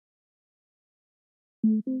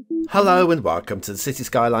Hello and welcome to the Cities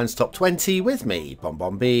Skylines Top 20 with me,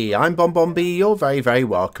 BonBonB. I'm BonBonB, you're very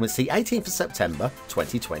welcome. It's the 18th of September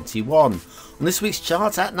 2021. On this week's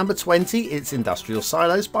chart at number 20, it's Industrial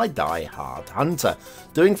Silos by Die Hard Hunter.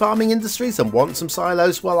 Doing farming industries and want some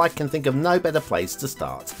silos? Well, I can think of no better place to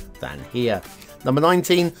start than here. Number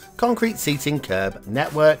 19, Concrete Seating Curb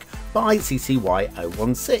Network by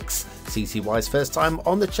CCY016. CCY's first time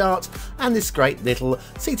on the chart, and this great little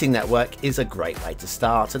seating network is a great way to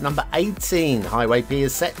start. At number 18, Highway P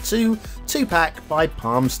is set to 2-pack by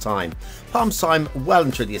Palms Time. Palms Time, well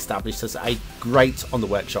and truly established as a great on the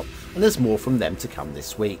workshop, and there's more from them to come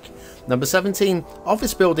this week. Number 17,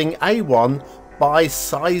 Office Building A1 by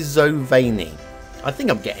Zieleniak. I think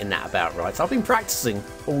I'm getting that about right. I've been practicing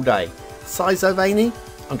all day. Zieleniak?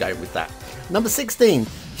 I'm going with that. Number 16,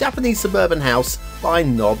 Japanese Suburban House by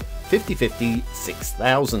Knob 5050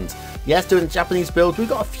 6000. Yes, doing a Japanese build, we've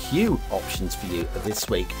got a few options for you this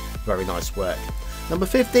week. Very nice work. Number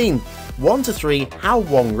 15, 1 to 3 How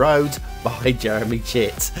Wong Road by Jeremy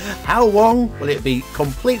Chitt. How Wong? Will it be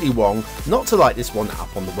completely wrong not to light this one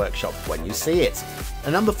up on the workshop when you see it?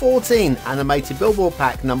 And number 14, Animated Billboard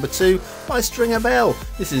Pack number 2 by Stringer Bell.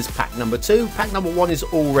 This is pack number 2. Pack number 1 is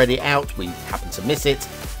already out. We happen to miss it.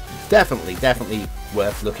 Definitely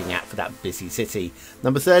worth looking at for that busy city.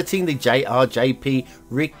 Number 13, the JRJP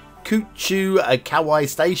Rikuchu Kawai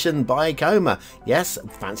Station by Koma. Yes,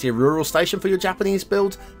 fancy a rural station for your Japanese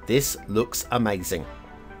build? This looks amazing.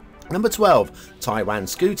 Number 12, Taiwan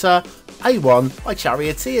Scooter A1 by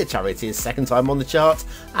Charioteer. Charioteer's second time on the chart,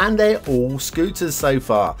 and they're all scooters so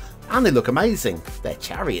far, and they look amazing. They're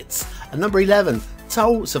chariots. And number 11,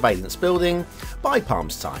 Toll Surveillance Building by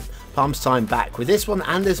Palms Time. Palms Time back with this one,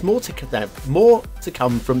 and there's more to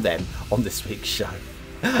come from them on this week's show.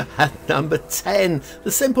 At number 10,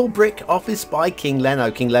 the Simple Brick Office by King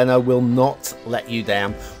Leno. King Leno will not let you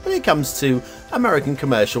down when it comes to American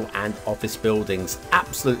commercial and office buildings.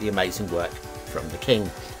 Absolutely amazing work from the King.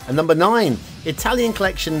 And number 9, Italian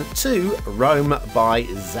Collection 2 Rome by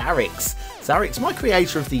Zarix. Zarix, my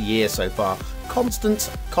creator of the year so far. Constant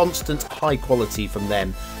high quality from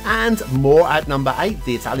them. And more at number 8,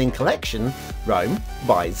 the Italian Collection Rome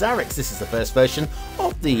by Zarix. This is the first version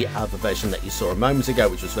of the other version that you saw a moment ago,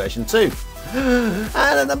 which was version 2. And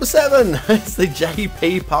at number 7, it's the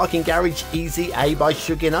JP Parking Garage Easy A by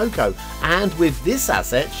Shuginoko. And with this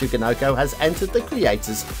asset, Shuginoko has entered the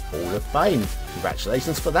Creators Hall of Fame.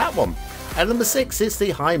 Congratulations for that one. At number 6, it's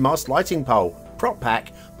the High Mast Lighting Pole Prop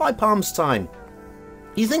Pack by Palms Time.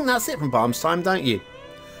 You think that's it from Palms Time, don't you?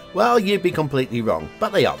 Well, you'd be completely wrong,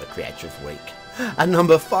 but they are the creator of the week. And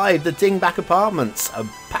number 5, the Dingbat Apartments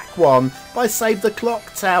Pack 1 by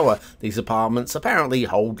savetheclocktower. These apartments apparently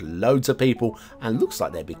hold loads of people and looks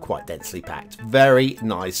like they'd be quite densely packed. Very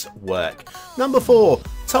nice work. Number 4,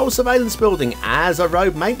 Toll Surveillance Building as a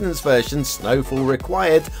road maintenance version, Snowfall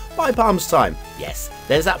required by Palms Time. Yes,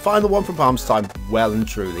 there's that final one from Palms Time, well and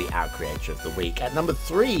truly our creator of the week. At number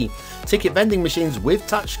 3, Ticket Vending Machines with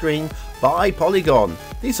Touchscreen by Polygon.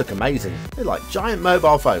 These look amazing. They're like giant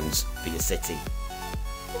mobile phones for your city.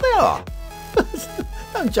 Well, they are.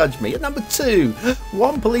 Don't judge me. At number 2,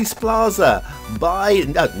 Police Plaza by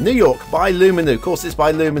New York by Luminou. Of course, it's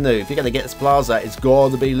by Luminou. If you're going to get this plaza, it's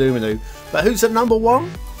got to be Luminou. But who's at number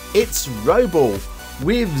 1? It's Robal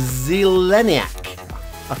with Zieleniak.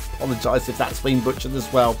 I apologise if that's been butchered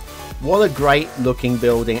as well. What a great looking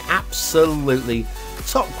building. Absolutely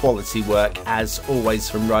top quality work as always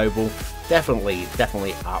from Robal.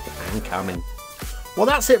 Definitely up and coming. Well,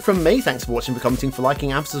 that's it from me. Thanks for watching, for commenting, for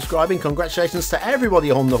liking and for subscribing. Congratulations to everybody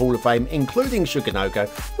on the Hall of Fame, including Shuginoko,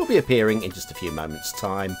 who'll be appearing in just a few moments'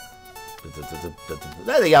 time.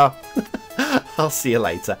 There they are. I'll see you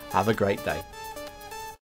later. Have a great day.